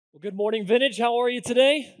Well, good morning, Vintage. How are you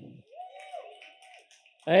today?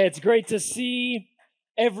 Hey, it's great to see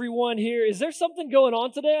everyone here. Is there something going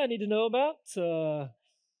on today I need to know about? A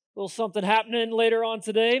little something happening later on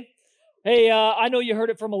today. Hey, I know you heard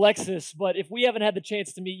it from Alexis, but if we haven't had the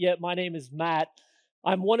chance to meet yet, my name is Matt.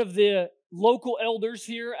 I'm one of the local elders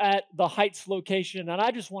here at the Heights location, and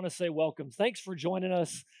I just want to say welcome. Thanks for joining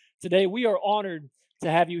us today. We are honored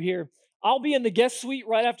to have you here. I'll be in the guest suite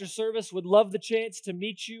right after service. Would love the chance to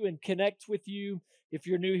meet you and connect with you. If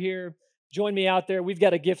you're new here, join me out there. We've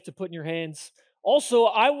got a gift to put in your hands. Also,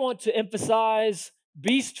 I want to emphasize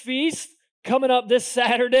Beast Feast coming up this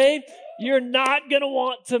Saturday. You're not going to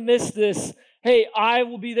want to miss this. Hey, I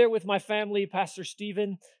will be there with my family. Pastor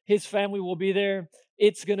Stephen, his family will be there.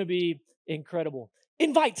 It's going to be incredible.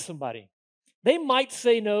 Invite somebody. They might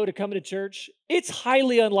say no to coming to church. It's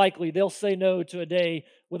highly unlikely they'll say no to a day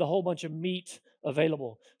with a whole bunch of meat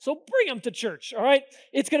available. So bring them to church, all right?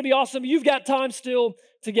 It's going to be awesome. You've got time still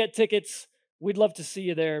to get tickets. We'd love to see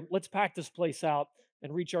you there. Let's pack this place out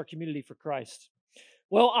and reach our community for Christ.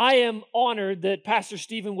 Well, I am honored that Pastor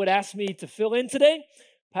Stephen would ask me to fill in today.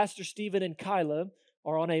 Pastor Stephen and Kyla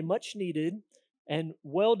are on a much-needed and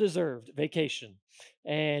well-deserved vacation.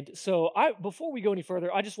 And so before we go any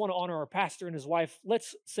further, I just want to honor our pastor and his wife.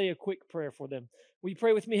 Let's say a quick prayer for them. Will you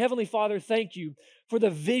pray with me? Heavenly Father, thank you for the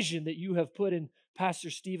vision that you have put in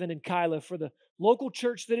Pastor Stephen and Kyla for the local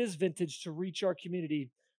church that is Vintage to reach our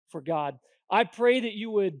community for God. I pray that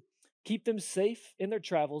you would keep them safe in their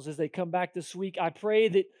travels as they come back this week. I pray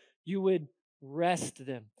that you would rest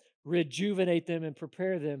them, rejuvenate them, and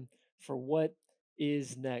prepare them for what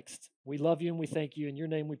is next. We love you and we thank you. In your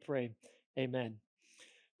name we pray. Amen.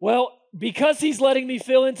 Well, because he's letting me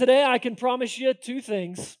fill in today, I can promise you two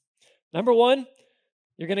things. Number one,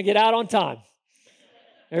 you're going to get out on time.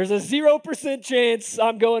 There's a 0% chance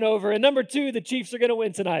I'm going over. And number two, the Chiefs are going to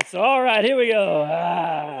win tonight. So, all right, here we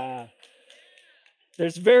go.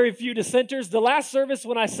 There's very few dissenters. The last service,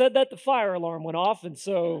 when I said that, the fire alarm went off. And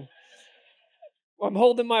so I'm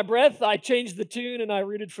holding my breath. I changed the tune and I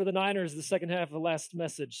rooted for the Niners the second half of the last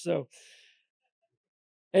message. So,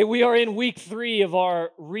 hey, we are in week 3 of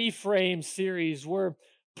our Reframe series. We're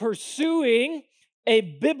pursuing a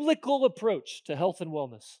biblical approach to health and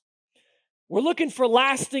wellness. We're looking for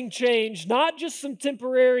lasting change, not just some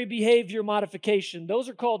temporary behavior modification. Those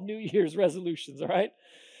are called New Year's resolutions, all right?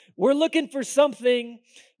 We're looking for something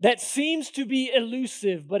that seems to be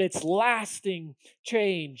elusive, but it's lasting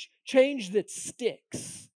change that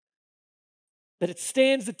sticks, that it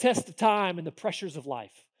stands the test of time and the pressures of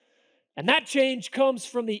life. And that change comes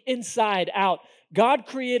from the inside out. God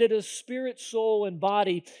created us spirit, soul, and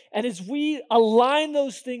body. And as we align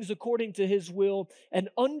those things according to His will and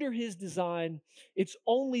under His design, it's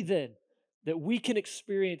only then that we can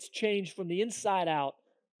experience change from the inside out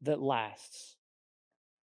that lasts.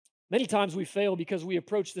 Many times we fail because we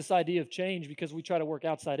approach this idea of change because we try to work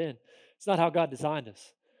outside in. It's not how God designed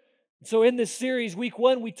us. So in this series, week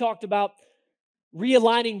 1, we talked about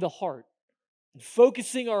realigning the heart and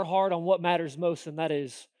focusing our heart on what matters most, and that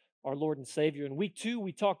is our Lord and Savior. In week 2,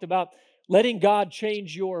 we talked about letting God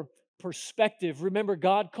change your perspective. Remember,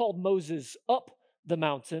 God called Moses up the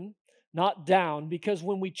mountain, not down, because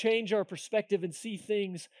when we change our perspective and see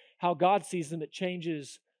things how God sees them, it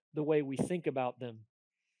changes the way we think about them.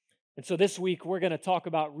 And so this week, we're going to talk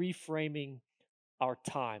about reframing our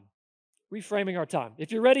time. Reframing our time.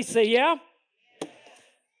 If you're ready, say yeah.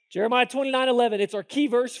 Jeremiah 29:11. It's our key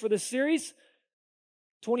verse for this series.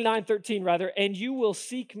 29:13 rather. And you will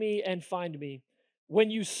seek me and find me when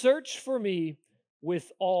you search for me with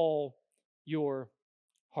all your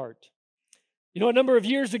heart. You know, a number of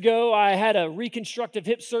years ago, I had a reconstructive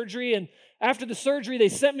hip surgery. And after the surgery, they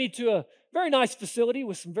sent me to a very nice facility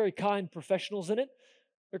with some very kind professionals in it.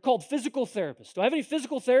 They're called physical therapists. Do I have any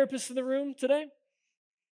physical therapists in the room today?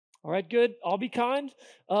 All right, good. I'll be kind.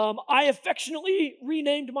 I affectionately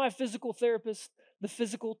renamed my physical therapist the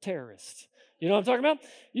physical terrorist. You know what I'm talking about?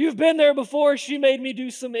 You've been there before. She made me do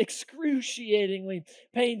some excruciatingly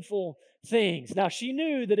painful things. Now, she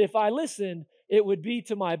knew that if I listened, it would be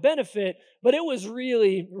to my benefit, but it was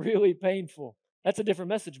really, really painful. That's a different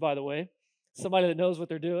message, by the way. Somebody that knows what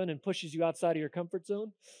they're doing and pushes you outside of your comfort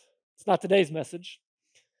zone. It's not today's message.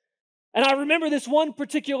 And I remember this one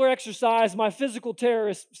particular exercise, my physical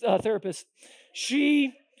therapist,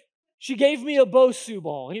 she gave me a Bosu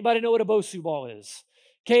ball. Anybody know what a Bosu ball is?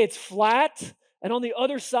 Okay, it's flat, and on the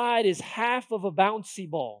other side is half of a bouncy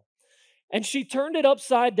ball. And she turned it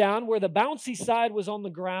upside down where the bouncy side was on the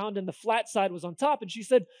ground and the flat side was on top. And she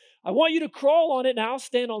said, I want you to crawl on it now,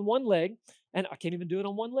 stand on one leg, And I can't even do it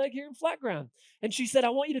on one leg here in flat ground. And she said, I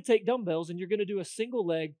want you to take dumbbells and you're going to do a single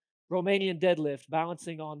leg Romanian deadlift,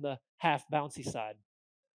 balancing on the half bouncy side.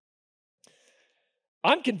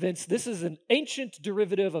 I'm convinced this is an ancient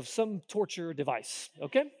derivative of some torture device,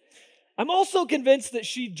 okay? I'm also convinced that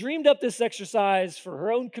she dreamed up this exercise for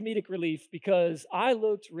her own comedic relief because I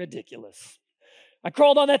looked ridiculous. I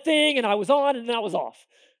crawled on that thing and I was on and then I was off.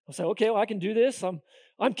 I said, okay, well, I can do this.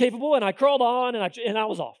 I'm capable. And I crawled on and I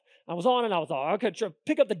was off. I was on and I was off. I could try to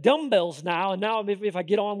pick up the dumbbells now. And now if I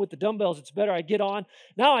get on with the dumbbells, it's better. I get on.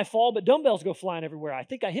 Now I fall, but dumbbells go flying everywhere. I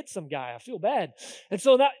think I hit some guy. I feel bad. And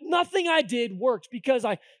so nothing I did worked because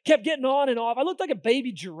I kept getting on and off. I looked like a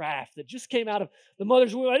baby giraffe that just came out of the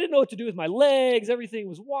mother's womb. I didn't know what to do with my legs. Everything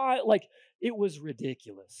was wild. Like, it was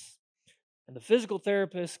ridiculous. And the physical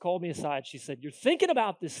therapist called me aside. She said, you're thinking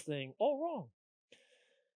about this thing all wrong.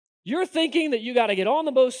 You're thinking that you got to get on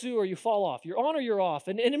the BOSU or you fall off. You're on or you're off.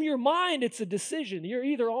 And in your mind, it's a decision. You're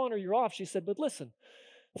either on or you're off. She said, but listen,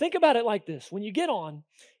 think about it like this. When you get on,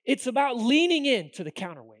 it's about leaning into the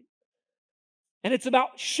counterweight. And it's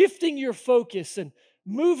about shifting your focus and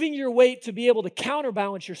moving your weight to be able to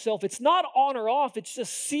counterbalance yourself. It's not on or off. It's a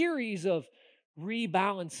series of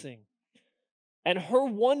rebalancing. And her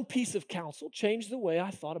one piece of counsel changed the way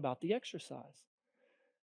I thought about the exercise.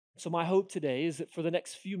 So my hope today is that for the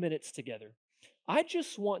next few minutes together, I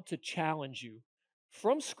just want to challenge you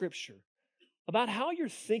from Scripture about how you're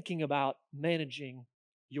thinking about managing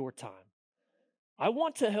your time. I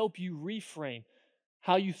want to help you reframe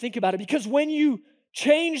how you think about it, because when you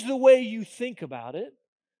change the way you think about it,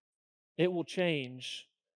 it will change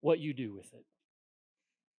what you do with it.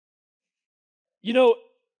 You know,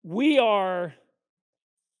 we are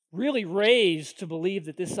really raised to believe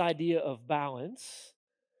that this idea of balance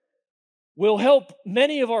will help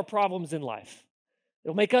many of our problems in life.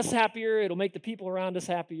 It'll make us happier. It'll make the people around us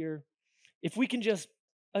happier. If we can just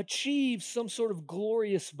achieve some sort of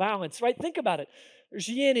glorious balance, right? Think about it. There's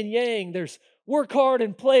yin and yang. There's work hard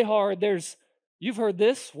and play hard. There's, you've heard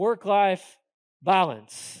this, work-life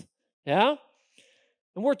balance. Yeah?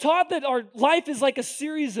 And we're taught that our life is like a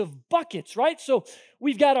series of buckets, right? So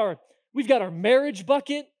we've got our marriage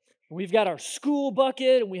bucket, and we've got our school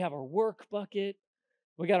bucket, and we have our work bucket.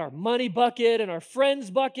 We got our money bucket and our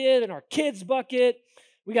friends bucket and our kids bucket.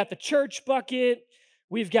 We got the church bucket.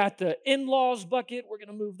 We've got the in-laws bucket. We're going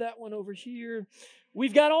to move that one over here.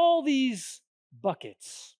 We've got all these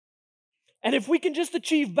buckets. And if we can just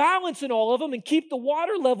achieve balance in all of them and keep the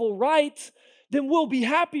water level right, then we'll be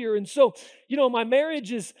happier. And so, my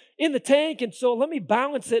marriage is in the tank, and so let me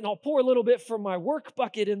balance it, and I'll pour a little bit from my work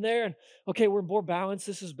bucket in there, and okay, we're more balanced.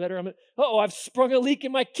 This is better. I've sprung a leak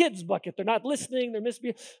in my kids' bucket. They're not listening. They're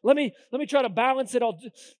misbehaving. Let me try to balance it. I'll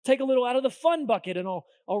take a little out of the fun bucket, and I'll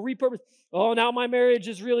repurpose. Oh, now my marriage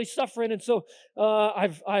is really suffering, and so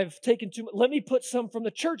I've taken too much. Let me put some from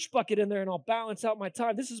the church bucket in there, and I'll balance out my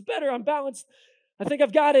time. This is better. I'm balanced. I think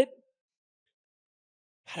I've got it.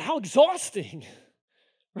 How exhausting,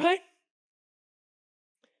 right?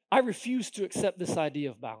 I refuse to accept this idea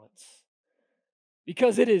of balance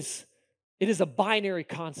because it is a binary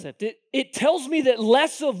concept. It tells me that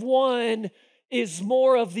less of one is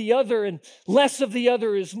more of the other and less of the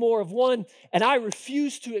other is more of one, and I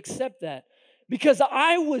refuse to accept that because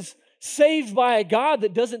I was saved by a God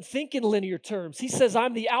that doesn't think in linear terms. He says,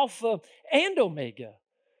 I'm the Alpha and Omega.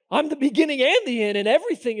 I'm the beginning and the end and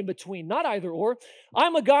everything in between, not either or.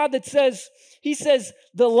 I'm a God that says, he says,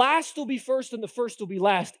 the last will be first and the first will be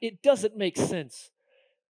last. It doesn't make sense.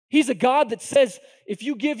 He's a God that says, if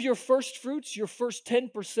you give your first fruits, your first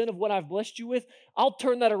 10% of what I've blessed you with, I'll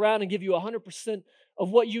turn that around and give you 100% of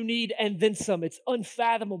what you need and then some. It's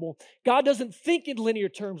unfathomable. God doesn't think in linear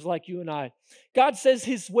terms like you and I. God says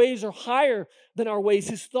his ways are higher than our ways.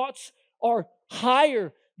 His thoughts are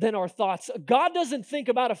higher than our thoughts. God doesn't think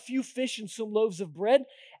about a few fish and some loaves of bread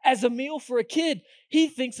as a meal for a kid. He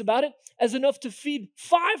thinks about it as enough to feed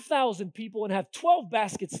 5,000 people and have 12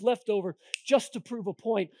 baskets left over just to prove a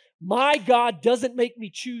point. My God doesn't make me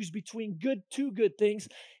choose between two good things.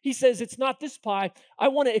 He says, it's not this pie. I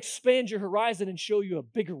want to expand your horizon and show you a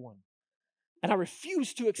bigger one. And I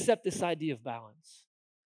refuse to accept this idea of balance.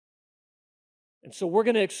 And so we're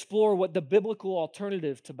going to explore what the biblical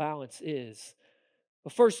alternative to balance is.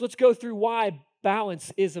 But first, let's go through why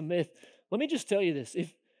balance is a myth. Let me just tell you this. If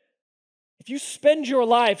you spend your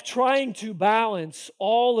life trying to balance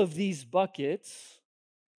all of these buckets,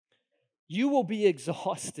 you will be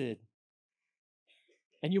exhausted.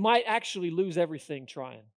 And you might actually lose everything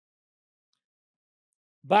trying.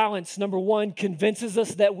 Balance, number one, convinces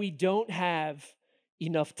us that we don't have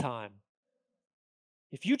enough time.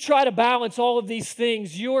 If you try to balance all of these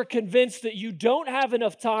things, you're convinced that you don't have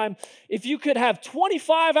enough time. If you could have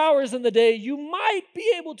 25 hours in the day, you might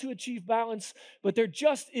be able to achieve balance, but there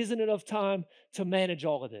just isn't enough time to manage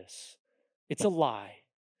all of this. It's a lie.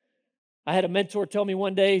 I had a mentor tell me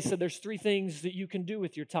one day, he said, there's three things that you can do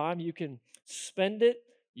with your time. You can spend it,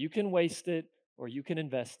 you can waste it, or you can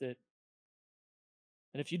invest it.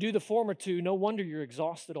 And if you do the former two, no wonder you're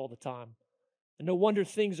exhausted all the time. And no wonder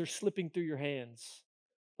things are slipping through your hands.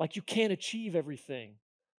 Like you can't achieve everything.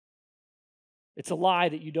 It's a lie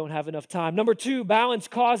that you don't have enough time. Number two, balance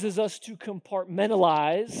causes us to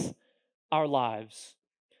compartmentalize our lives.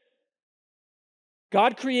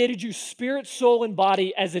 God created you spirit, soul, and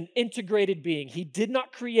body as an integrated being. He did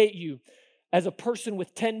not create you as a person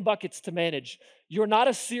with 10 buckets to manage. You're not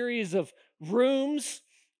a series of rooms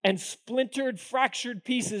and splintered, fractured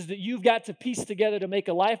pieces that you've got to piece together to make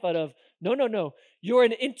a life out of. No. You're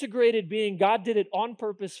an integrated being. God did it on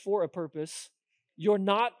purpose for a purpose. You're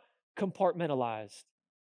not compartmentalized.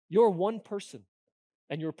 You're one person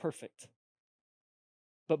and you're perfect.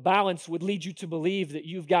 But balance would lead you to believe that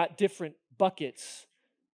you've got different buckets,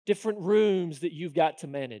 different rooms that you've got to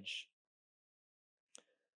manage.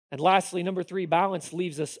 And lastly, number three, balance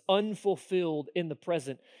leaves us unfulfilled in the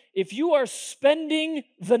present. If you are spending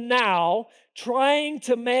the now trying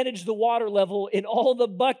to manage the water level in all the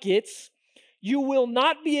buckets, you will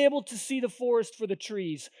not be able to see the forest for the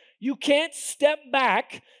trees. You can't step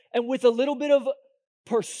back and with a little bit of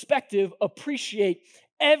perspective appreciate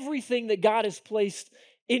everything that God has placed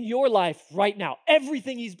in your life right now,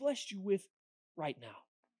 everything He's blessed you with right now.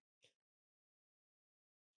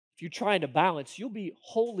 If you're trying to balance, you'll be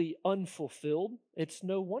wholly unfulfilled. It's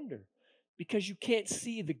no wonder because you can't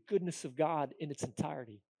see the goodness of God in its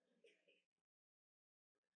entirety.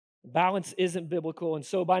 Balance isn't biblical, and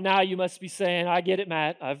so by now you must be saying, I get it,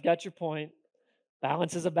 Matt. I've got your point.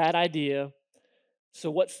 Balance is a bad idea.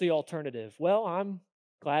 So what's the alternative? Well, I'm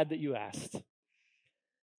glad that you asked.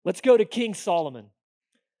 Let's go to King Solomon.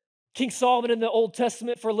 King Solomon in the Old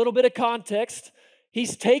Testament, for a little bit of context,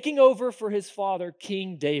 he's taking over for his father,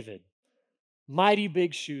 King David. Mighty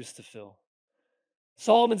big shoes to fill.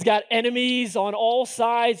 Solomon's got enemies on all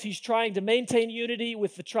sides. He's trying to maintain unity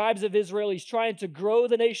with the tribes of Israel. He's trying to grow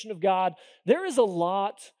the nation of God. There is a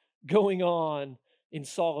lot going on in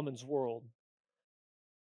Solomon's world.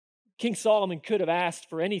 King Solomon could have asked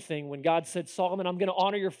for anything when God said, Solomon, I'm going to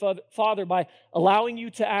honor your father by allowing you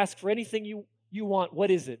to ask for anything you want. What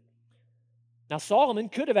is it? Now, Solomon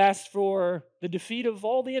could have asked for the defeat of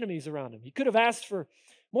all the enemies around him. He could have asked for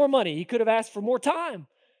more money. He could have asked for more time.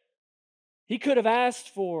 He could have asked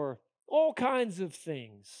for all kinds of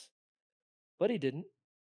things, but he didn't.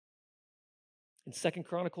 In 2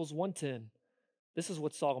 Chronicles 1:10, this is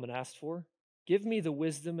what Solomon asked for. Give me the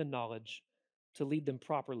wisdom and knowledge to lead them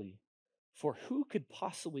properly, for who could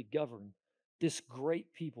possibly govern this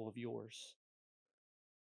great people of yours?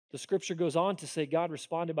 The scripture goes on to say, God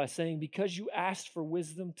responded by saying, because you asked for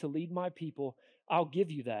wisdom to lead my people, I'll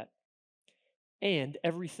give you that and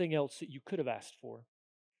everything else that you could have asked for.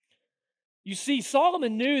 You see,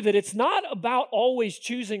 Solomon knew that it's not about always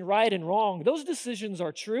choosing right and wrong. Those decisions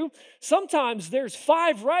are true. Sometimes there's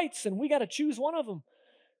 5 rights and we got to choose one of them.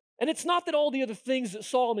 And it's not that all the other things that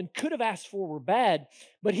Solomon could have asked for were bad,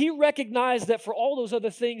 but he recognized that for all those other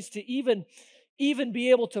things to even be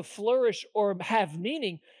able to flourish or have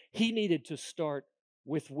meaning, he needed to start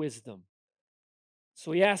with wisdom.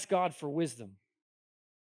 So he asked God for wisdom.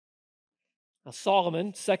 Now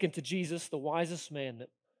Solomon, second to Jesus, the wisest man that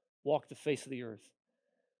walked the face of the earth.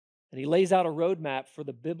 And he lays out a roadmap for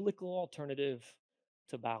the biblical alternative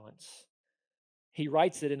to balance. He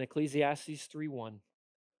writes it in Ecclesiastes 3:1.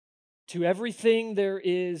 To everything there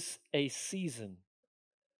is a season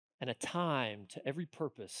and a time to every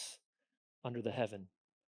purpose under the heaven.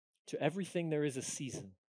 To everything there is a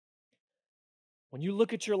season. When you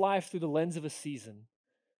look at your life through the lens of a season,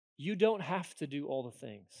 you don't have to do all the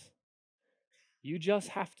things. You just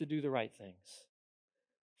have to do the right things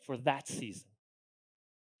for that season.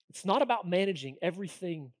 It's not about managing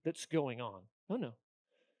everything that's going on. No.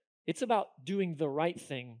 It's about doing the right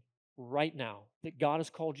thing right now that God has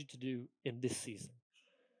called you to do in this season.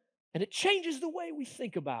 And it changes the way we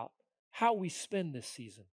think about how we spend this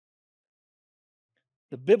season.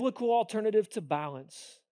 The biblical alternative to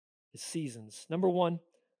balance is seasons. Number 1,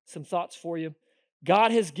 some thoughts for you.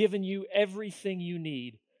 God has given you everything you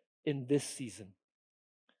need in this season.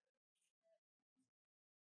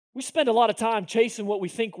 We spend a lot of time chasing what we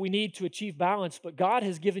think we need to achieve balance, but God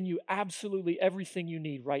has given you absolutely everything you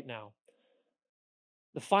need right now.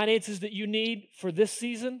 The finances that you need for this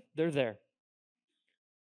season, they're there.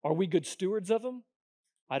 Are we good stewards of them?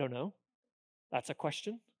 I don't know. That's a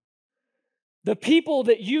question. The people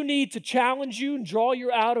that you need to challenge you and draw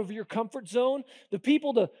you out of your comfort zone, the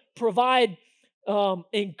people to provide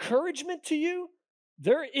encouragement to you,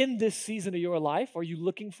 they're in this season of your life. Are you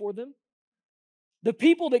looking for them? The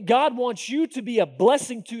people that God wants you to be a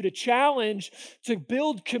blessing to challenge, to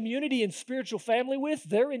build community and spiritual family with,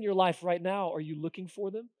 they're in your life right now. Are you looking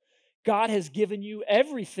for them? God has given you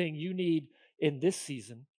everything you need in this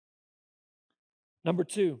season. Number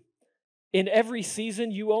two, in every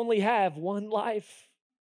season, you only have one life.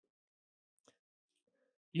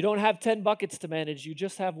 You don't have 10 buckets to manage, you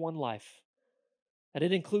just have one life. And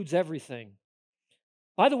it includes everything.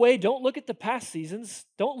 By the way, don't look at the past seasons.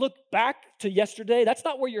 Don't look back to yesterday. That's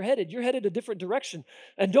not where you're headed. You're headed a different direction.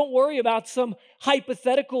 And don't worry about some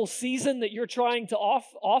hypothetical season that you're trying to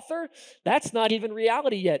author. That's not even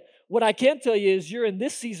reality yet. What I can tell you is you're in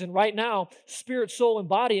this season right now, spirit, soul, and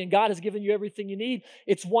body, and God has given you everything you need.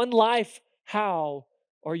 It's one life. How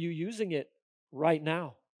are you using it right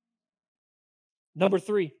now? Number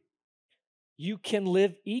three, you can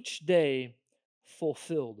live each day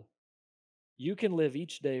fulfilled. You can live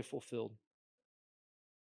each day fulfilled.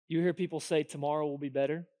 You hear people say tomorrow will be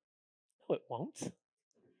better. No, it won't.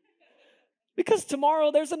 Because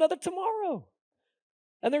tomorrow, there's another tomorrow.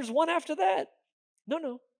 And there's one after that.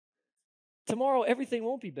 No. Tomorrow, everything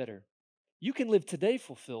won't be better. You can live today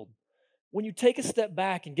fulfilled. When you take a step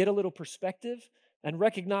back and get a little perspective and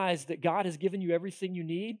recognize that God has given you everything you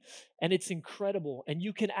need, and it's incredible, and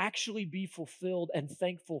you can actually be fulfilled and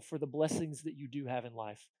thankful for the blessings that you do have in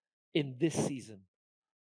life in this season.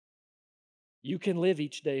 You can live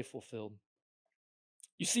each day fulfilled.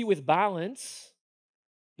 You see, with balance,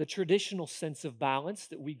 the traditional sense of balance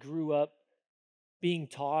that we grew up being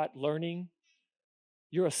taught, learning,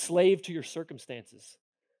 you're a slave to your circumstances.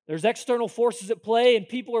 There's external forces at play, and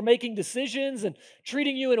people are making decisions and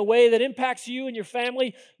treating you in a way that impacts you and your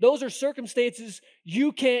family. Those are circumstances.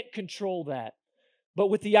 You can't control that. But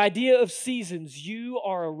with the idea of seasons, you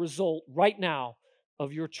are a result right now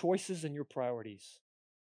of your choices and your priorities.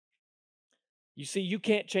 You see, you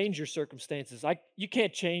can't change your circumstances. You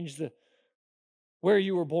can't change where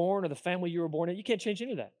you were born or the family you were born in. You can't change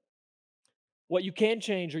any of that. What you can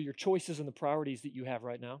change are your choices and the priorities that you have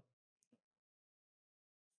right now.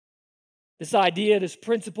 This idea, this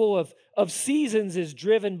principle of seasons is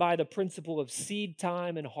driven by the principle of seed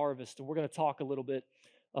time and harvest. And we're going to talk a little bit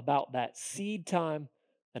about that. Seed time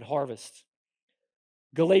and harvest.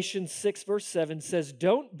 Galatians 6 verse 7 says,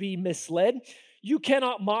 "Don't be misled. You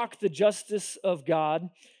cannot mock the justice of God.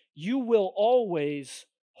 You will always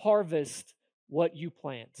harvest what you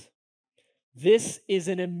plant." This is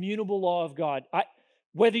an immutable law of God.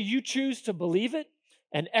 Whether you choose to believe it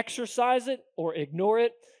and exercise it or ignore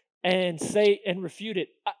it and say and refute it,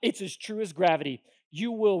 it's as true as gravity.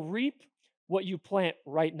 You will reap what you plant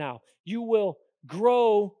right now. You will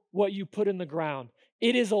grow what you put in the ground.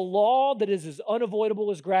 It is a law that is as unavoidable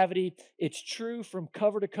as gravity. It's true from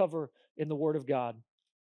cover to cover in the Word of God.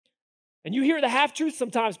 And you hear the half-truth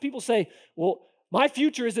sometimes. People say, well, my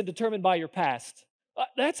future isn't determined by your past.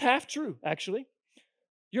 That's half true, actually.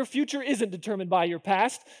 Your future isn't determined by your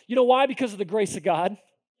past. You know why? Because of the grace of God.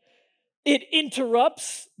 It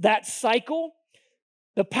interrupts that cycle.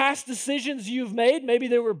 The past decisions you've made, maybe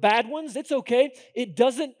they were bad ones, it's okay. It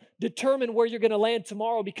doesn't determine where you're going to land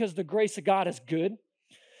tomorrow because the grace of God is good.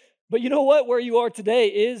 But you know what? Where you are today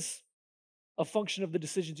is a function of the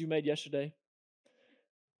decisions you made yesterday.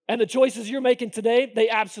 And the choices you're making today, they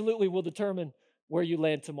absolutely will determine where you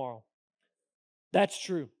land tomorrow. That's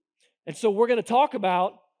true. And so we're going to talk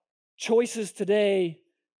about choices today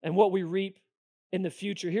and what we reap in the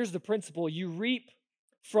future. Here's the principle. You reap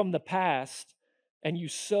from the past and you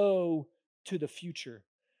sow to the future.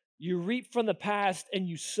 You reap from the past and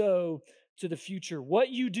you sow to the future. What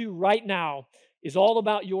you do right now is all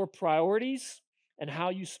about your priorities and how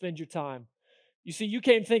you spend your time. You see, you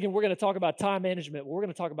came thinking we're going to talk about time management. We're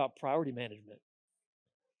going to talk about priority management.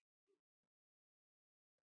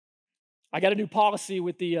 I got a new policy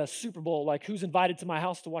with the Super Bowl, like who's invited to my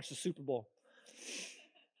house to watch the Super Bowl.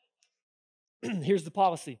 Here's the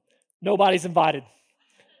policy. Nobody's invited.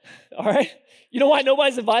 All right? You know why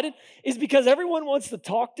nobody's invited? It's because everyone wants to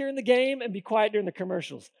talk during the game and be quiet during the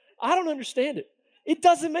commercials. I don't understand it. It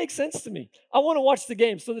doesn't make sense to me. I want to watch the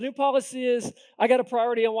game. So the new policy is I got a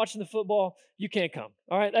priority on watching the football. You can't come.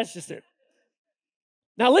 All right? That's just it.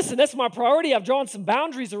 Now, listen, that's my priority. I've drawn some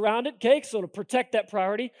boundaries around it, okay, so to protect that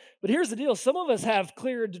priority. But here's the deal. Some of us have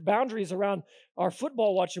clearer boundaries around our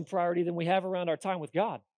football watching priority than we have around our time with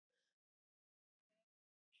God.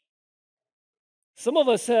 Some of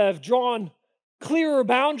us have drawn clearer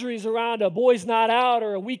boundaries around a boys' night out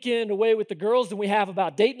or a weekend away with the girls than we have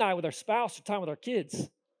about date night with our spouse or time with our kids.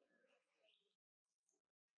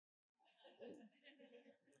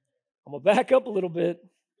 I'm going to back up a little bit.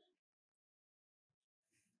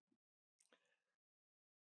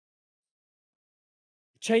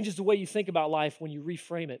 It changes the way you think about life when you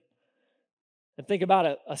reframe it. And think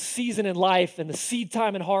about a season in life and the seed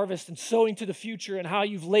time and harvest and sowing to the future and how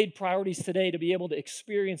you've laid priorities today to be able to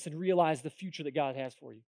experience and realize the future that God has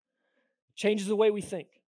for you. It changes the way we think.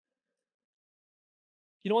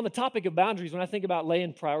 On the topic of boundaries, when I think about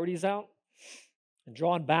laying priorities out and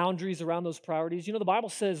drawing boundaries around those priorities, the Bible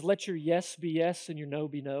says, let your yes be yes and your no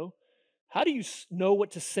be no. How do you know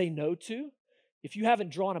what to say no to if you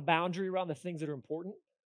haven't drawn a boundary around the things that are important?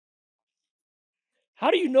 How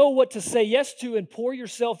do you know what to say yes to and pour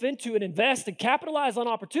yourself into and invest and capitalize on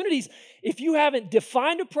opportunities if you haven't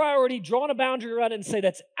defined a priority, drawn a boundary around it, and say,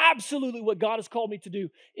 that's absolutely what God has called me to do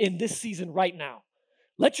in this season right now?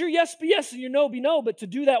 Let your yes be yes and your no be no, but to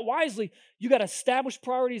do that wisely, you got to establish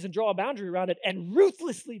priorities and draw a boundary around it and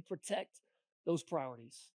ruthlessly protect those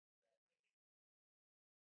priorities.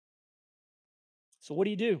 So what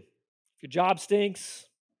do? If your job stinks,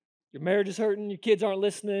 your marriage is hurting, your kids aren't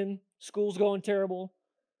listening, school's going terrible,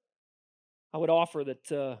 I would offer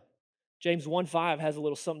that James 1:5 has a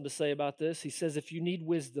little something to say about this. He says, if you need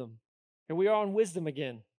wisdom, and we are on wisdom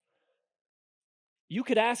again, you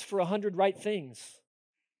could ask for 100 right things,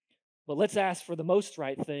 but let's ask for the most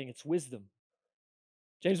right thing. It's wisdom.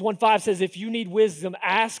 James 1:5 says, if you need wisdom,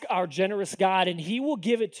 ask our generous God, and he will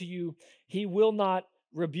give it to you. He will not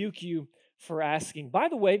rebuke you for asking. By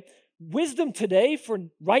the way, wisdom today, for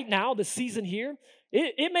right now, the season here,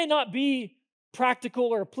 it may not be practical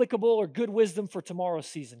or applicable or good wisdom for tomorrow's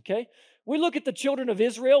season, okay? We look at the children of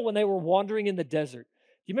Israel when they were wandering in the desert.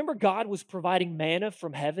 Do you remember God was providing manna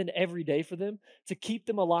from heaven every day for them to keep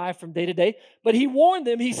them alive from day to day? But he warned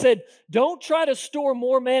them, he said, don't try to store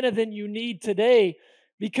more manna than you need today,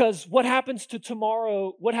 because what happens to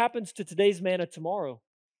tomorrow, what happens to today's manna tomorrow?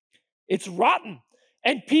 It's rotten.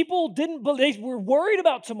 And people didn't believe, they were worried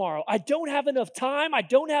about tomorrow. I don't have enough time. I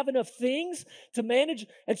don't have enough things to manage.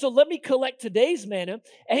 And so let me collect today's manna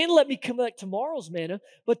and let me collect tomorrow's manna.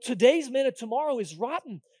 But today's manna tomorrow is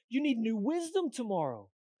rotten. You need new wisdom tomorrow.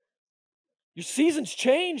 Your seasons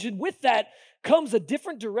change, and with that comes a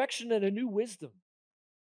different direction and a new wisdom.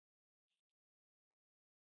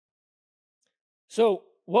 So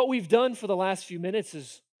what we've done for the last few minutes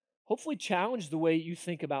is hopefully challenge the way you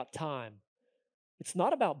think about time. It's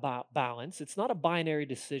not about balance. It's not a binary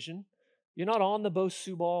decision. You're not on the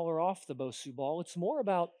Bosu ball or off the Bosu ball. It's more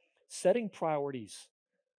about setting priorities.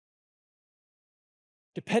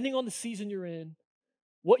 Depending on the season you're in,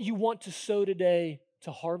 what you want to sow today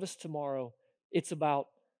to harvest tomorrow, it's about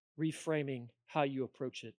reframing how you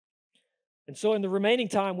approach it. And so in the remaining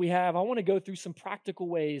time we have, I want to go through some practical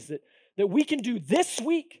ways that we can do this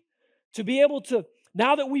week to be able to,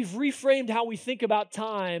 now that we've reframed how we think about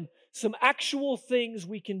time, some actual things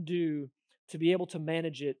we can do to be able to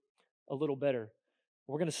manage it a little better.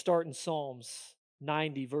 We're going to start in Psalms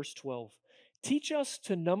 90, verse 12. Teach us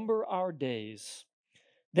to number our days,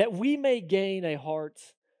 that we may gain a heart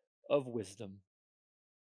of wisdom.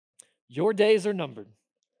 Your days are numbered.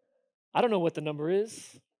 I don't know what the number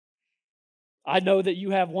is. I know that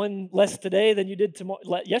you have one less today than you did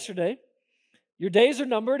yesterday. Your days are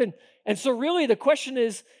numbered. And so really the question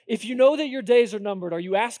is, if you know that your days are numbered, are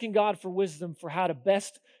you asking God for wisdom for how to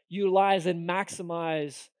best utilize and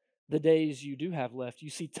maximize the days you do have left? You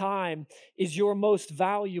see, time is your most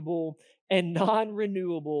valuable and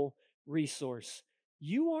non-renewable resource.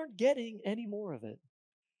 You aren't getting any more of it.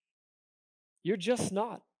 You're just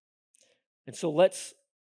not. And so let's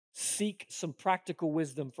seek some practical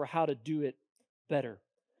wisdom for how to do it better.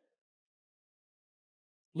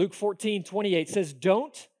 Luke 14:28 says,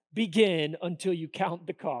 don't begin until you count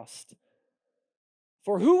the cost.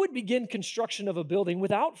 For who would begin construction of a building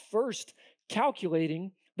without first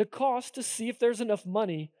calculating the cost to see if there's enough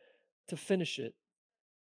money to finish it?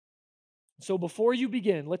 So before you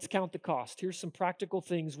begin, let's count the cost. Here's some practical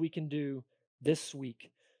things we can do this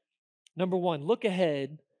week. Number one, look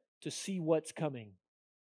ahead to see what's coming.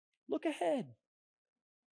 Look ahead.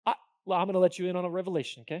 I'm going to let you in on a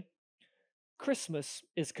revelation, okay? Christmas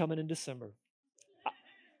is coming in December.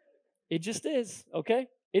 It just is, okay?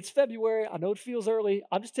 It's February. I know it feels early.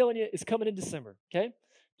 I'm just telling you, it's coming in December, okay?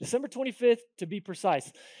 December 25th, to be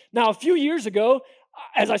precise. Now, a few years ago,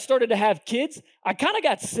 as I started to have kids, I kind of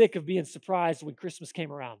got sick of being surprised when Christmas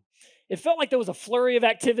came around. it felt like there was a flurry of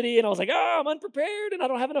activity, and I was like, I'm unprepared, and I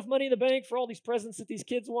don't have enough money in the bank for all these presents that these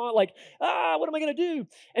kids want. Like, what am I going to do?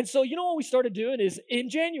 And so, you know what we started doing is in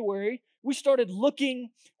January, we started looking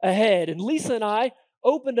ahead, and Lisa and I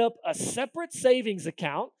opened up a separate savings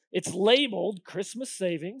account. It's labeled Christmas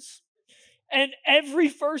Savings. And every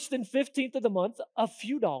 1st and 15th of the month, a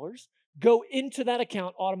few dollars go into that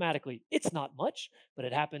account automatically. It's not much, but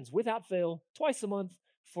it happens without fail twice a month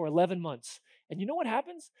for 11 months. And you know what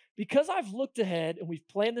happens? Because I've looked ahead and we've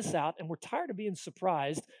planned this out and we're tired of being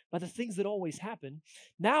surprised by the things that always happen,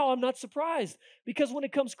 now I'm not surprised because when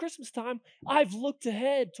it comes Christmas time, I've looked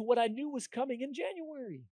ahead to what I knew was coming in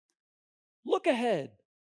January. Look ahead.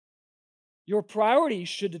 Your priorities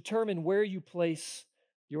should determine where you place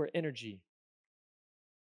your energy.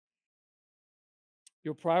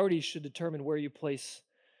 Your priorities should determine where you place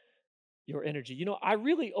your energy. You know, I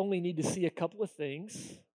really only need to see a couple of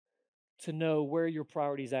things to know where your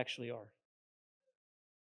priorities actually are.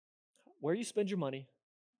 Where you spend your money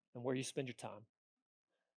and where you spend your time.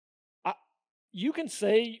 You can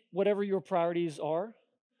say whatever your priorities are.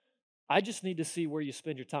 I just need to see where you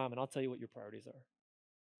spend your time, and I'll tell you what your priorities are.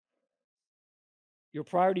 Your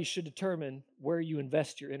priorities should determine where you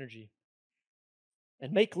invest your energy.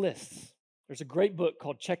 And make lists. There's a great book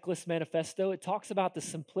called Checklist Manifesto. It talks about the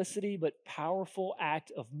simplicity but powerful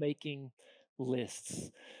act of making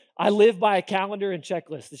lists. I live by a calendar and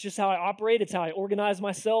checklist. It's just how I operate. It's how I organize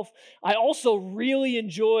myself. I also really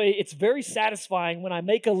enjoy, it's very satisfying when I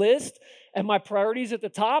make a list and my priorities at the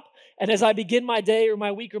top. And as I begin my day or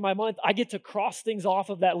my week or my month, I get to cross things off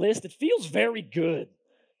of that list. It feels very good.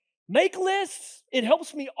 Make lists. It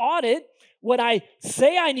helps me audit what I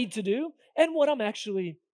say I need to do and what I'm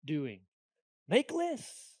actually doing. Make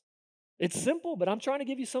lists. It's simple, but I'm trying to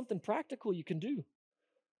give you something practical you can do.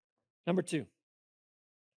 Number 2,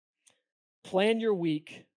 plan your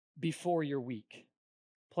week before your week.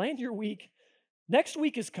 Plan your week. Next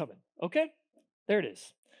week is coming, okay? There it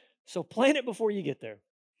is. So plan it before you get there.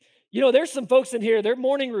 You know, there's some folks in here, their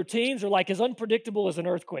morning routines are like as unpredictable as an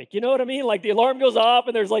earthquake. You know what I mean? Like the alarm goes off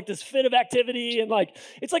and there's like this fit of activity and like,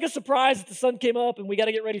 it's like a surprise that the sun came up and we got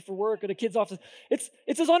to get ready for work or the kids off.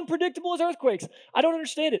 It's as unpredictable as earthquakes. I don't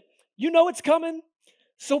understand it. You know it's coming,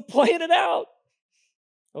 so plan it out.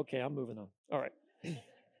 Okay, I'm moving on. All right.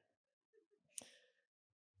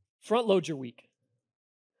 Front load your week.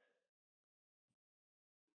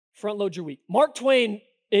 Front load your week. Mark Twain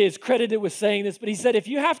is credited with saying this, but he said, if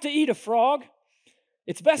you have to eat a frog,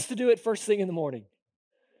 it's best to do it first thing in the morning.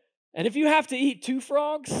 And if you have to eat 2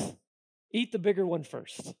 frogs, eat the bigger one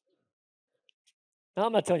first. Now,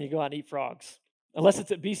 I'm not telling you to go out and eat frogs, unless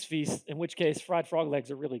it's at Beast Feast, in which case fried frog legs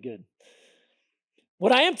are really good.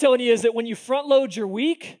 What I am telling you is that when you front load your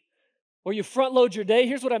week or you front load your day,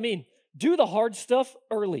 here's what I mean. Do the hard stuff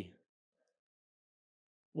early.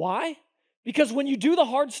 Why? Because when you do the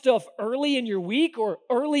hard stuff early in your week or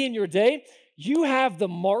early in your day, you have the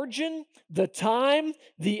margin, the time,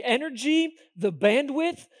 the energy, the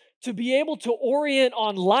bandwidth to be able to orient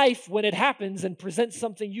on life when it happens and present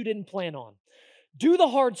something you didn't plan on. Do the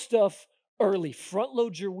hard stuff early. Front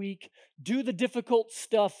load your week. Do the difficult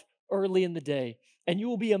stuff early in the day. And you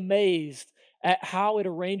will be amazed at how it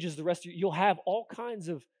arranges the rest of you. You'll have all kinds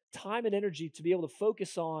of time and energy to be able to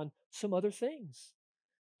focus on some other things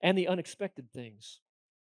and the unexpected things.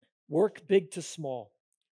 Work big to small.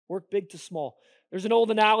 Work big to small. There's an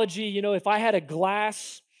old analogy, you know, if I had a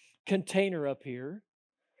glass container up here,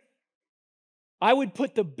 I would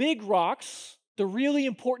put the big rocks, the really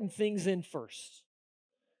important things in first.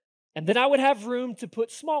 And then I would have room to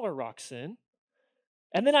put smaller rocks in.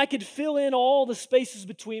 And then I could fill in all the spaces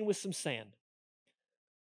between with some sand.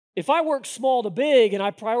 If I work small to big and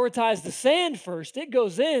I prioritize the sand first, it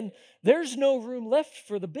goes in, there's no room left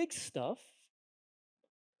for the big stuff.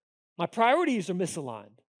 My priorities are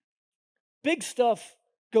misaligned. Big stuff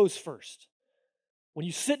goes first. When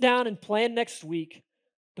you sit down and plan next week,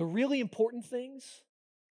 the really important things,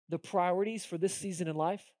 the priorities for this season in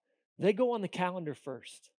life, they go on the calendar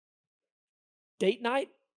first. Date night,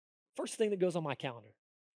 first thing that goes on my calendar.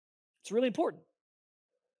 It's really important.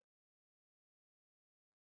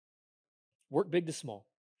 Work big to small.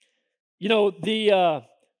 You know, the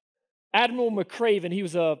Admiral McCraven, he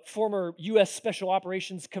was a former U.S. Special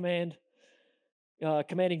Operations Commanding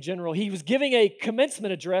general. He was giving a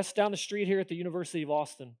commencement address down the street here at the University of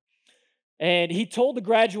Austin. And he told the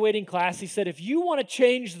graduating class, he said, if you want to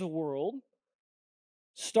change the world,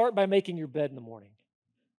 start by making your bed in the morning.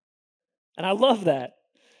 And I love that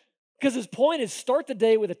because his point is start the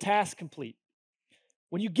day with a task complete.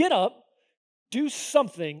 When you get up, do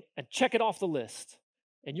something and check it off the list,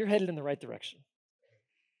 and you're headed in the right direction.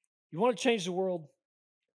 You want to change the world?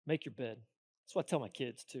 Make your bed. That's what I tell my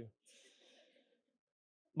kids too.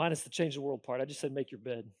 Minus the change the world part. I just said make your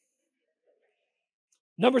bed.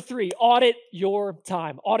 Number 3, audit your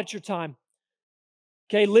time. Audit your time.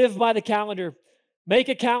 Okay, live by the calendar. Make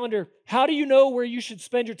a calendar. How do you know where you should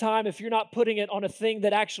spend your time if you're not putting it on a thing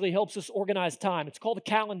that actually helps us organize time? It's called a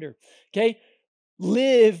calendar. Okay?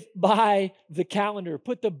 Live by the calendar.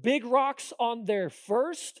 Put the big rocks on there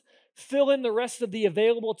first. Fill in the rest of the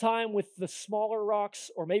available time with the smaller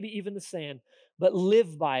rocks or maybe even the sand. But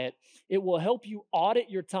live by it. It will help you audit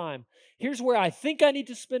your time. Here's where I think I need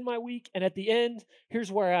to spend my week. And at the end,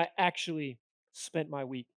 here's where I actually spent my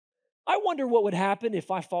week. I wonder what would happen if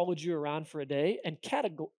I followed you around for a day and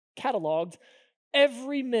cataloged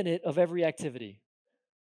every minute of every activity.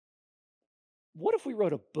 What if we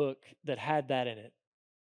wrote a book that had that in it?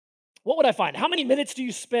 What would I find? How many minutes do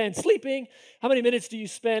you spend sleeping? How many minutes do you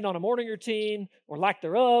spend on a morning routine or lack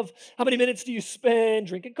thereof? How many minutes do you spend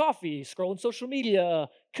drinking coffee, scrolling social media,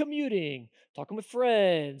 commuting, talking with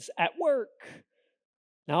friends, at work?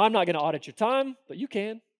 Now, I'm not going to audit your time, but you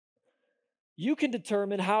can. You can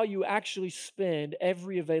determine how you actually spend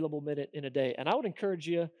every available minute in a day. And I would encourage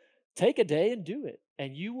you, take a day and do it.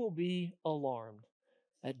 And you will be alarmed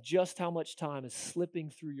at just how much time is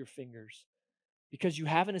slipping through your fingers because you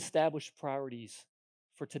haven't established priorities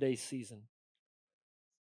for today's season.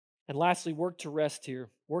 And lastly, work to rest here.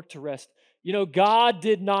 Work to rest. You know, God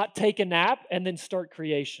did not take a nap and then start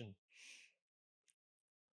creation. It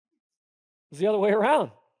was the other way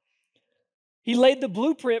around. He laid the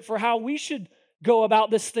blueprint for how we should go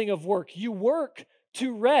about this thing of work. You work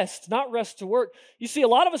to rest, not rest to work. You see, a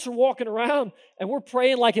lot of us are walking around and we're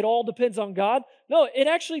praying like it all depends on God. No, it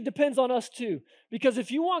actually depends on us too. Because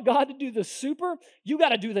if you want God to do the super, you got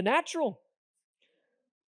to do the natural.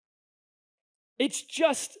 It's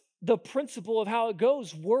just the principle of how it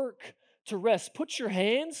goes. Work to rest. Put your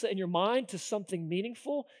hands and your mind to something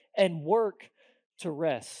meaningful and work to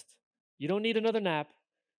rest. You don't need another nap.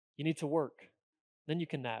 You need to work. Then you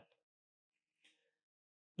can nap.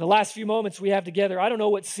 The last few moments we have together, I don't know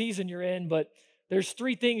what season you're in, but there's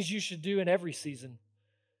 3 things you should do in every season.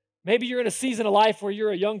 Maybe you're in a season of life where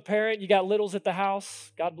you're a young parent, you got littles at the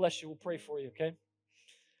house. God bless you. We'll pray for you, okay?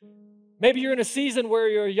 Maybe you're in a season where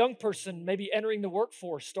you're a young person, maybe entering the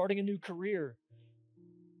workforce, starting a new career.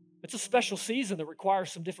 It's a special season that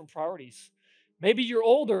requires some different priorities. Maybe you're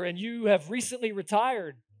older and you have recently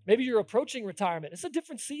retired. Maybe you're approaching retirement. It's a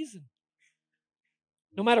different season.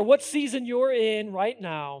 No matter what season you're in right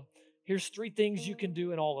now, here's 3 things you can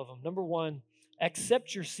do in all of them. Number 1,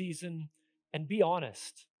 accept your season and be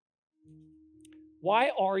honest.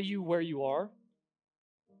 Why are you where you are?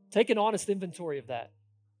 Take an honest inventory of that.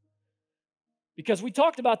 Because we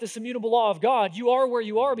talked about this immutable law of God. You are where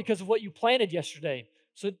you are because of what you planted yesterday.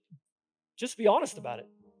 So just be honest about it.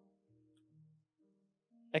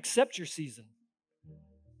 Accept your season.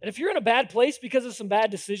 And if you're in a bad place because of some bad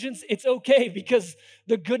decisions, it's okay because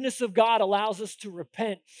the goodness of God allows us to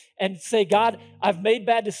repent and say, God, I've made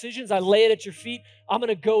bad decisions. I lay it at your feet. I'm going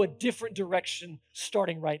to go a different direction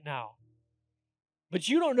starting right now. But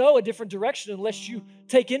you don't know a different direction unless you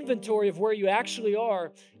take inventory of where you actually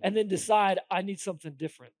are and then decide, I need something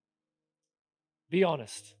different. Be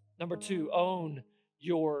honest. Number 2, own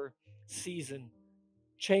your season.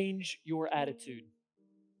 Change your attitude.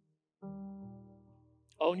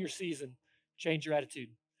 Own your season. Change your attitude.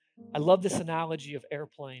 I love this analogy of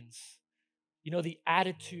airplanes. You know, the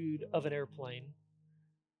attitude of an airplane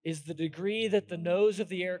is the degree that the nose of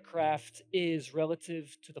the aircraft is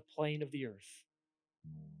relative to the plane of the earth.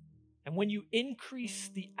 And when you increase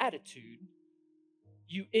the attitude,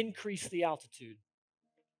 you increase the altitude.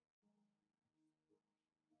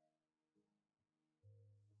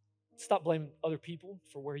 Stop blaming other people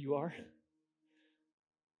for where you are.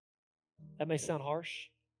 That may sound harsh.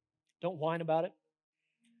 Don't whine about it.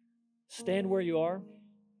 Stand where you are.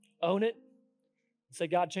 Own it. And say,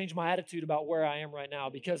 God, change my attitude about where I am right now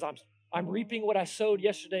because I'm reaping what I sowed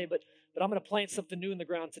yesterday, but I'm going to plant something new in the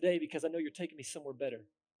ground today because I know you're taking me somewhere better.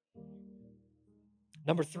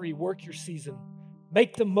 Number 3, work your season.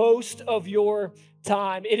 Make the most of your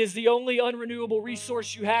time. It is the only unrenewable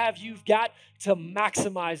resource you have. You've got to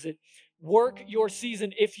maximize it. Work your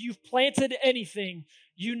season. If you've planted anything,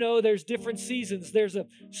 you know there's different seasons. There's a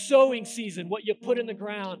sowing season, what you put in the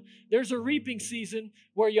ground. There's a reaping season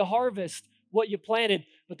where you harvest what you planted.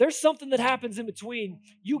 But there's something that happens in between.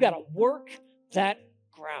 You got to work that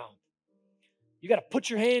ground. You got to put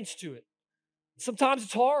your hands to it. Sometimes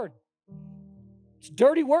it's hard. It's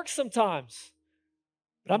dirty work sometimes.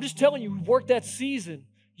 But I'm just telling you, work that season.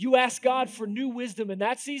 You ask God for new wisdom in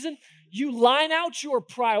that season. You line out your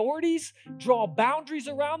priorities, draw boundaries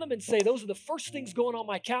around them, and say, those are the first things going on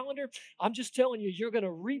my calendar. I'm just telling you, you're going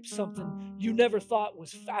to reap something you never thought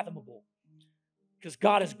was fathomable because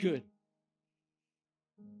God is good.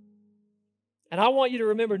 And I want you to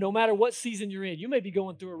remember, no matter what season you're in, you may be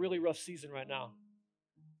going through a really rough season right now.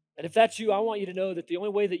 And if that's you, I want you to know that the only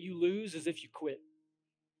way that you lose is if you quit.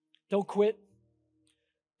 Don't quit.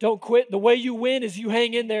 Don't quit. The way you win is you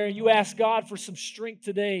hang in there and you ask God for some strength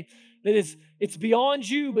today. That it's beyond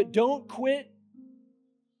you, but don't quit.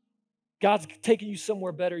 God's taking you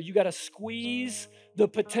somewhere better. You got to squeeze the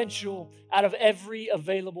potential out of every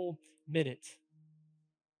available minute.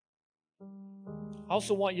 I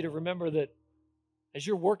also want you to remember that as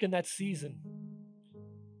you're working that season,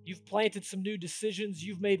 you've planted some new decisions.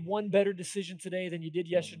 You've made one better decision today than you did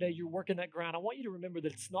yesterday. You're working that ground. I want you to remember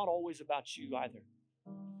that it's not always about you either.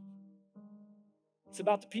 It's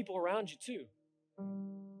about the people around you too.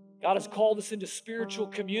 God has called us into spiritual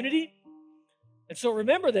community. And so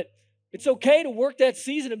remember that it's okay to work that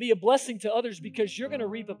season and be a blessing to others because you're going to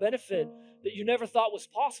reap a benefit that you never thought was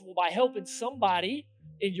possible by helping somebody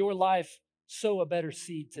in your life sow a better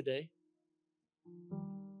seed today.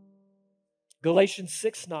 Galatians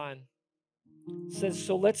 6:9 says,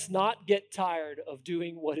 so let's not get tired of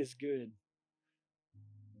doing what is good.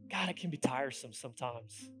 God, it can be tiresome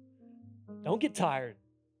sometimes. Don't get tired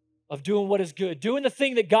of doing what is good. Doing the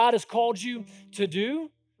thing that God has called you to do.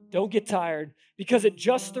 Don't get tired, because at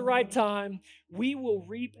just the right time, we will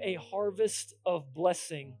reap a harvest of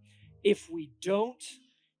blessing if we don't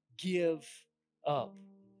give up.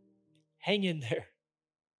 Hang in there.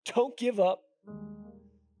 Don't give up.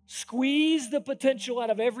 Squeeze the potential out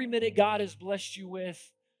of every minute God has blessed you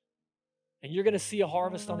with, and you're going to see a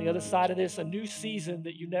harvest on the other side of this, a new season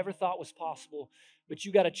that you never thought was possible. But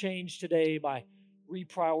you got to change today by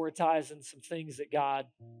reprioritizing some things that God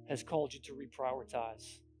has called you to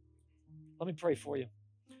reprioritize. Let me pray for you.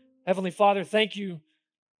 Heavenly Father, thank you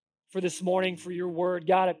for this morning, for your word.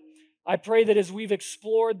 God, I pray that as we've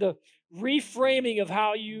explored the reframing of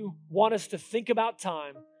how you want us to think about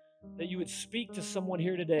time, that you would speak to someone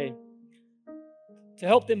here today to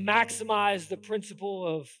help them maximize the principle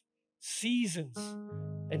of seasons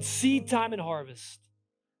and seed time and harvest.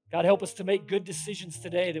 God, help us to make good decisions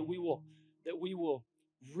today that we will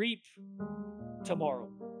reap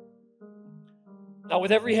tomorrow. Now,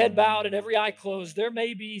 with every head bowed and every eye closed, there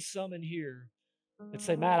may be some in here that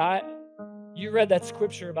say, Matt, you read that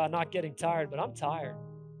scripture about not getting tired, but I'm tired.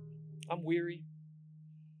 I'm weary.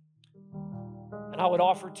 And I would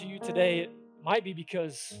offer to you today, it might be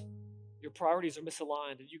because your priorities are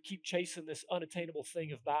misaligned and you keep chasing this unattainable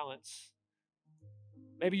thing of balance.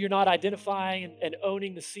 Maybe you're not identifying and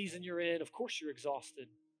owning the season you're in. Of course you're exhausted.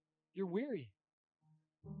 You're weary.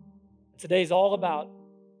 Today's all about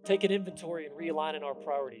taking inventory and realigning our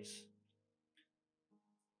priorities.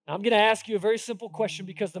 Now, I'm going to ask you a very simple question,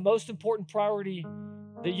 because the most important priority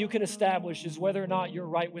that you can establish is whether or not you're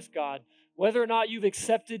right with God, whether or not you've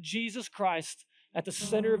accepted Jesus Christ at the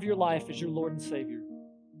center of your life as your Lord and Savior.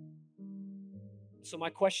 So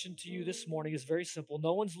my question to you this morning is very simple.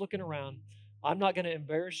 No one's looking around. I'm not going to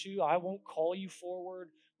embarrass you. I won't call you forward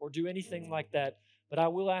or do anything like that. But I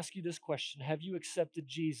will ask you this question. Have you accepted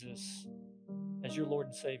Jesus as your Lord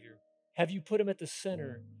and Savior? Have you put him at the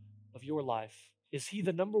center of your life? Is he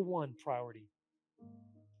the number one priority?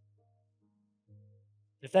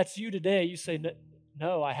 If that's you today, you say,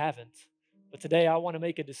 no, I haven't. But today I want to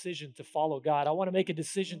make a decision to follow God. I want to make a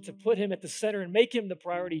decision to put him at the center and make him the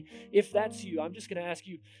priority. If that's you, I'm just going to ask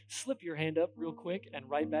you, slip your hand up real quick and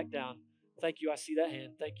right back down. Thank you. I see that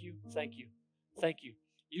hand. Thank you. Thank you. Thank you.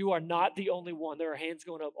 You are not the only one. There are hands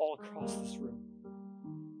going up all across this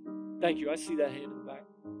room. Thank you. I see that hand in the back.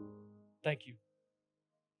 Thank you.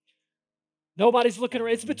 Nobody's looking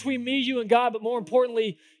around. It's between me, you, and God, but more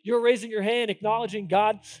importantly, you're raising your hand, acknowledging,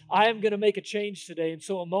 God, I am going to make a change today. And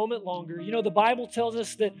so a moment longer. You know, the Bible tells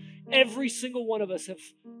us that every single one of us have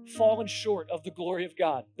fallen short of the glory of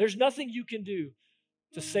God. There's nothing you can do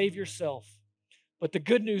to save yourself. But the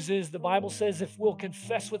good news is the Bible says if we'll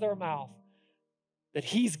confess with our mouth that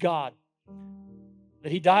he's God,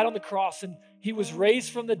 that he died on the cross and he was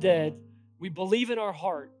raised from the dead, we believe in our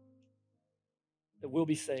heart that we'll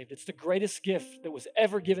be saved. It's the greatest gift that was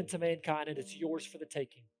ever given to mankind, and it's yours for the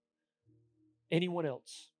taking. Anyone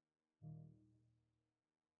else?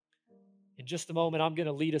 In just a moment, I'm going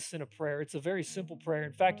to lead us in a prayer. It's a very simple prayer.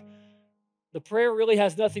 In fact, the prayer really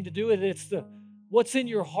has nothing to do with it. It's what's in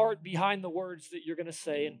your heart behind the words that you're going to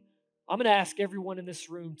say. And I'm going to ask everyone in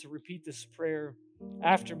this room to repeat this prayer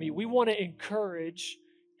after me. We want to encourage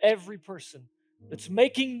every person that's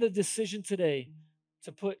making the decision today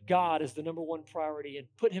to put God as the number one priority and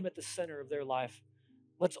put him at the center of their life.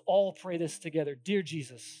 Let's all pray this together. Dear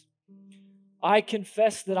Jesus, I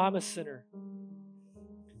confess that I'm a sinner,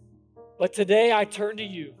 but today I turn to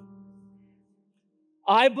you.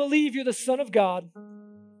 I believe you're the Son of God.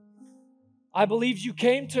 I believe you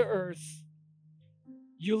came to earth.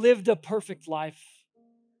 You lived a perfect life.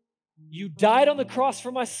 You died on the cross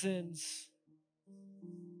for my sins,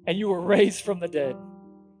 and you were raised from the dead.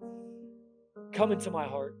 Come into my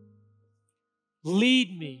heart.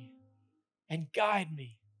 Lead me and guide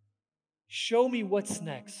me. Show me what's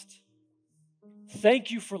next.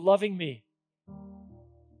 Thank you for loving me.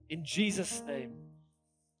 In Jesus' name,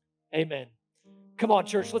 amen. Come on,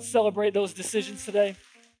 church, let's celebrate those decisions today.